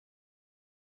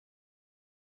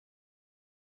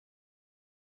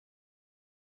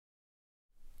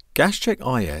GasCheck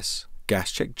IS,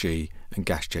 GasCheck G and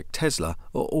GasCheck Tesla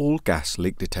are all gas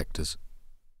leak detectors.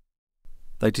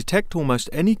 They detect almost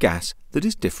any gas that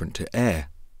is different to air.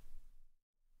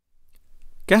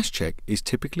 GasCheck is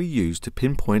typically used to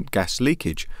pinpoint gas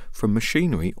leakage from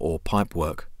machinery or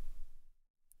pipework.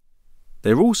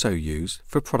 They're also used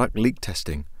for product leak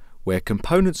testing, where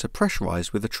components are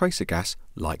pressurized with a tracer gas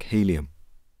like helium.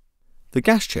 The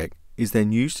GasCheck is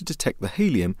then used to detect the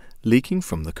helium leaking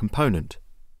from the component.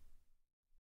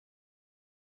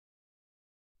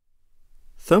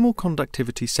 Thermal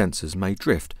conductivity sensors may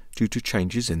drift due to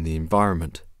changes in the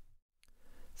environment.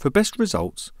 For best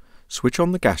results, switch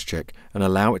on the GasCheck and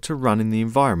allow it to run in the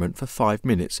environment for 5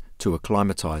 minutes to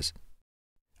acclimatize,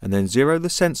 and then zero the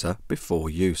sensor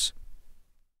before use.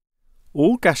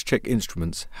 All GasCheck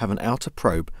instruments have an outer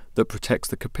probe that protects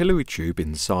the capillary tube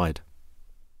inside.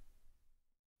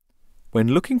 When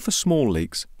looking for small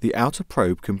leaks, the outer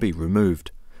probe can be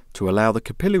removed to allow the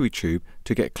capillary tube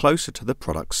to get closer to the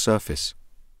product's surface.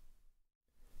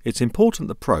 It's important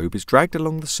the probe is dragged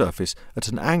along the surface at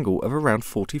an angle of around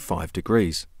 45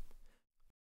 degrees.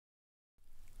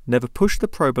 Never push the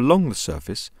probe along the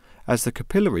surface, as the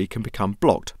capillary can become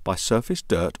blocked by surface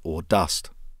dirt or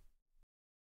dust.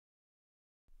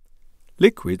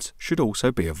 Liquids should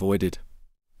also be avoided.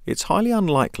 It's highly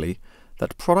unlikely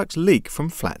that products leak from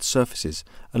flat surfaces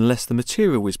unless the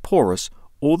material is porous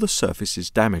or the surface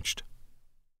is damaged.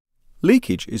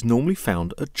 Leakage is normally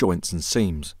found at joints and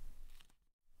seams.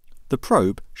 The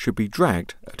probe should be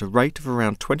dragged at a rate of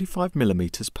around 25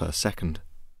 mm per second.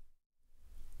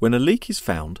 When a leak is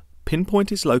found, pinpoint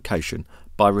its location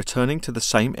by returning to the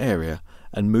same area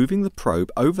and moving the probe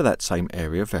over that same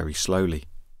area very slowly.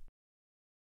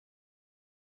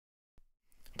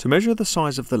 To measure the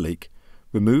size of the leak,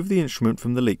 remove the instrument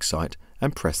from the leak site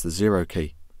and press the 0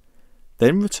 key.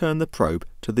 Then return the probe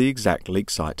to the exact leak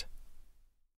site.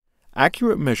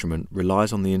 Accurate measurement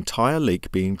relies on the entire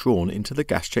leak being drawn into the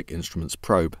GasCheck instrument's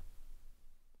probe.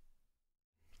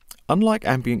 Unlike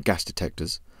ambient gas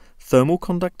detectors, thermal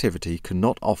conductivity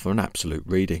cannot offer an absolute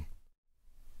reading.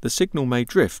 The signal may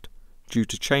drift due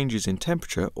to changes in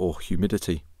temperature or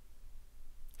humidity.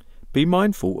 Be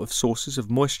mindful of sources of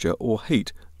moisture or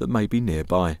heat that may be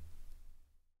nearby.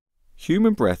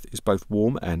 Human breath is both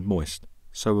warm and moist,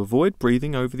 so avoid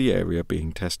breathing over the area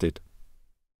being tested.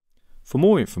 For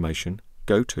more information,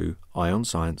 go to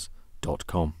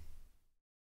ionscience.com.